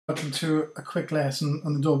Welcome to a quick lesson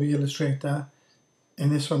on Adobe Illustrator. In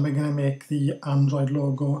this one we're going to make the Android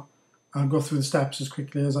logo. I'll go through the steps as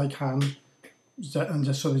quickly as I can and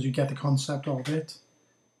just so that you get the concept of it.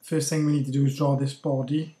 First thing we need to do is draw this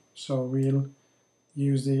body, so we'll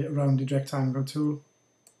use the rounded rectangle tool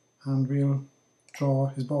and we'll draw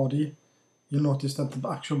his body. You'll notice that the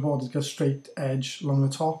actual body's got a straight edge along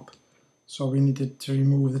the top, so we needed to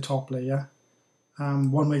remove the top layer.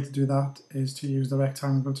 One way to do that is to use the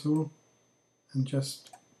rectangle tool and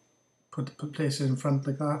just place it in front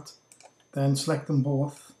like that. Then select them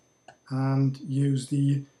both and use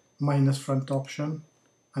the minus front option,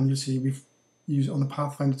 and you'll see we've used on the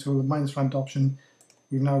pathfinder tool the minus front option.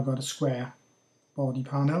 We've now got a square body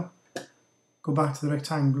panel. Go back to the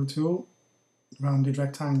rectangle tool, rounded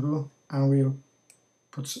rectangle, and we'll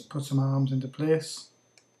put some arms into place.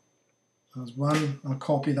 There's one. I'll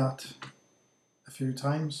copy that a few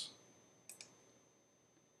times,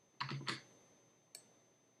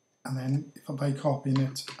 and then by copying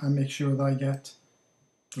it I make sure that I get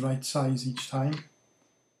the right size each time.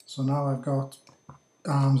 So now I've got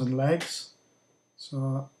arms and legs,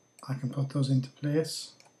 so I can put those into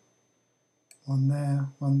place. One there,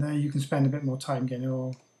 one there. You can spend a bit more time getting it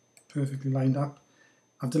all perfectly lined up.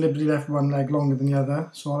 I've deliberately left one leg longer than the other,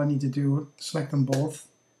 so all I need to do is select them both,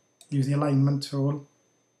 use the alignment tool,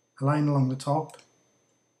 align along the top,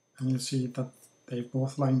 and you'll see that they've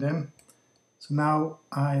both lined in. So now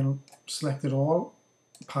I'll select it all,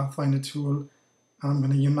 pathfinder tool, and I'm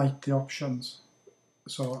going to unite the options.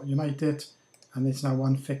 So unite it, and it's now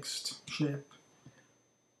one fixed shape.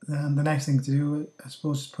 Then the next thing to do, I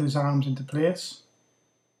suppose, is put his arms into place.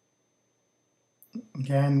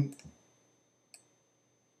 Again,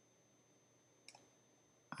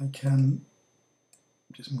 I can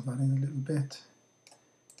just move that in a little bit.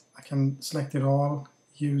 I can select it all,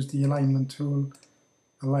 use the alignment tool,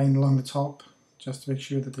 align along the top just to make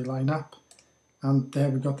sure that they line up, and there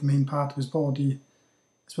we've got the main part of his body.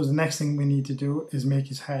 I suppose the next thing we need to do is make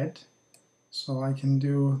his head, so I can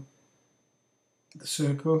do the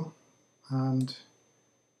circle, and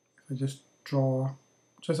if I just draw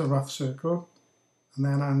just a rough circle, and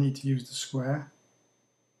then I need to use the square,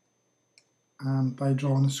 and by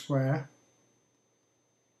drawing a square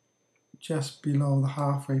just below the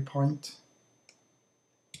halfway point,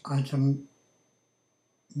 I can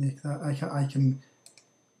make that, I can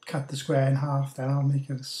cut the square in half. Then I'll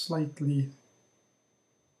make it slightly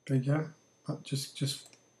bigger, but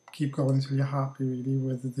just keep going until you're happy really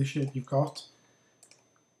with the shape you've got.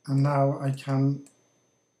 And now I can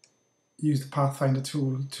use the pathfinder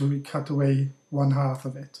tool to cut away one half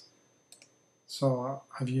of it. So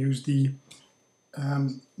I've used the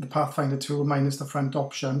pathfinder tool minus the front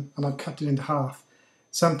option, and I've cut it into half.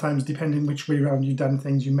 Sometimes, depending which way around you've done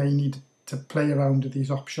things, you may need to play around with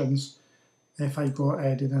these options. If I go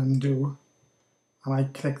edit and undo, and I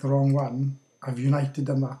click the wrong one, I've united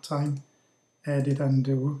them that time. Edit,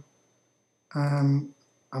 undo, and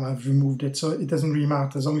I've removed it. So it doesn't really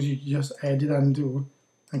matter as long as you just edit, undo,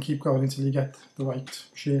 and keep going until you get the right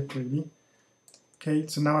shape really. Okay,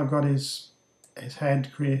 so now I've got his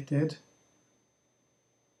head created.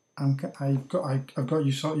 I've got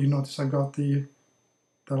you notice I've got the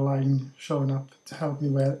line showing up to help me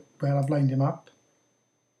where I've lined him up,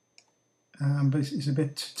 but it's a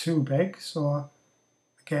bit too big, so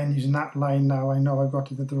again using that line now I know I've got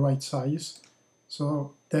it at the right size.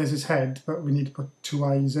 So there's his head, but we need to put two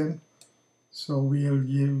eyes in, so we'll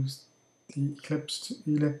use the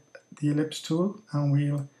ellipse tool and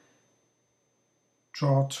we'll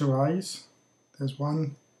draw two eyes. There's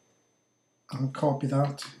one. I'll copy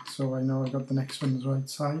that so I know I got the next one the right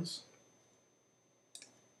size.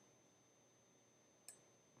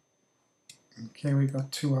 Okay, we've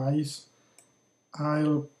got two eyes.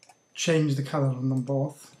 I'll change the colour on them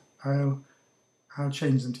both. I'll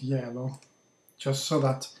change them to yellow, just so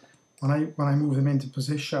that when I move them into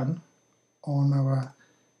position on our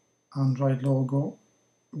Android logo,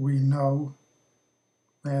 we know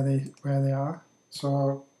where they are.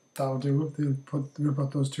 So that'll do. We'll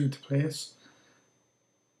put those two to place.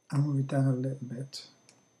 And move it down a little bit.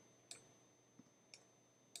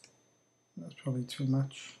 That's probably too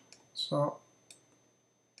much. So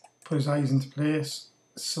put his eyes into place,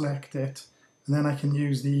 select it, and then I can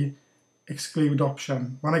use the exclude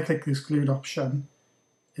option. When I click the exclude option,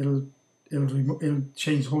 it'll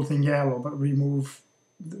change the whole thing yellow, but remove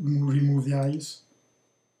the eyes.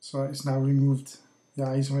 So it's now removed the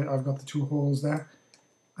eyes. I've got the two holes there.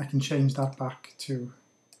 I can change that back to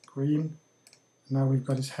green. Now we've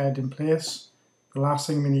got his head in place. The last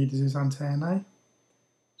thing we need is his antennae.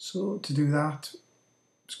 So to do that,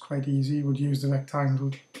 it's quite easy. We'll use the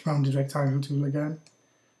rounded rectangle tool again,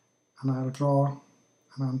 and I'll draw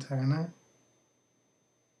an antenna.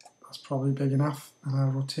 That's probably big enough, and I'll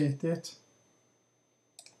rotate it.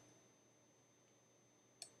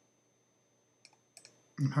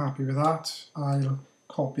 I'm happy with that. I'll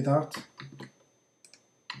copy that.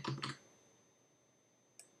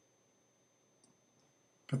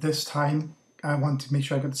 But this time I want to make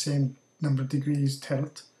sure I get the same number of degrees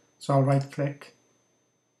tilt. So I'll right click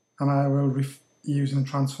and I will using the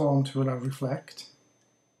transform tool, I'll reflect.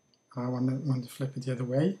 I want to flip it the other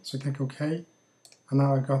way, so click OK. And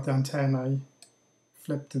now I've got the antennae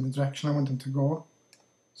flipped in the direction I want them to go.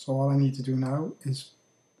 So all I need to do now is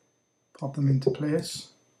pop them into place.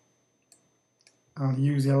 I'll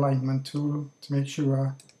use the alignment tool to make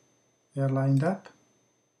sure they're lined up.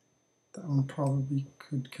 That one probably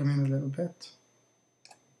could come in a little bit.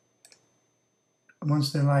 And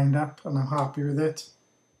once they're lined up and I'm happy with it,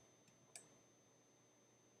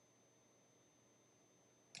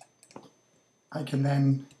 I can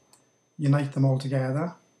then unite them all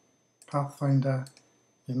together. Pathfinder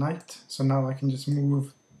unite. So now I can just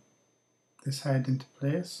move this head into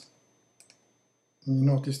place. And you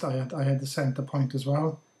noticed I had the center point as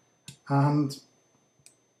well. And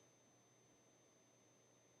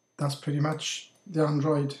that's pretty much the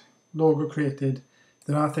Android logo created.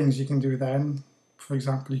 There are things you can do then. For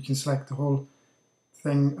example, you can select the whole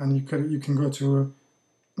thing, and you can go to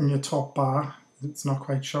in your top bar. It's not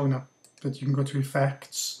quite showing up, but you can go to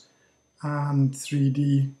effects and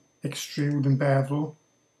 3D extrude and bevel.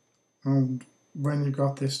 And when you've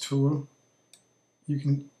got this tool, you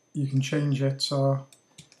can change it. So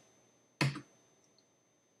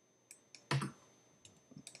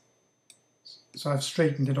I've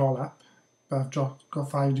straightened it all up, but I've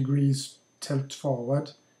got 5 degrees tilt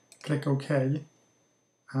forward. Click OK,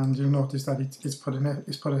 and you'll notice that it's put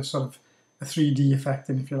a sort of a 3D effect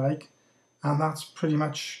in, if you like. And that's pretty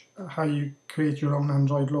much how you create your own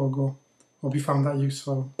Android logo. Hope you found that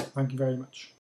useful. Thank you very much.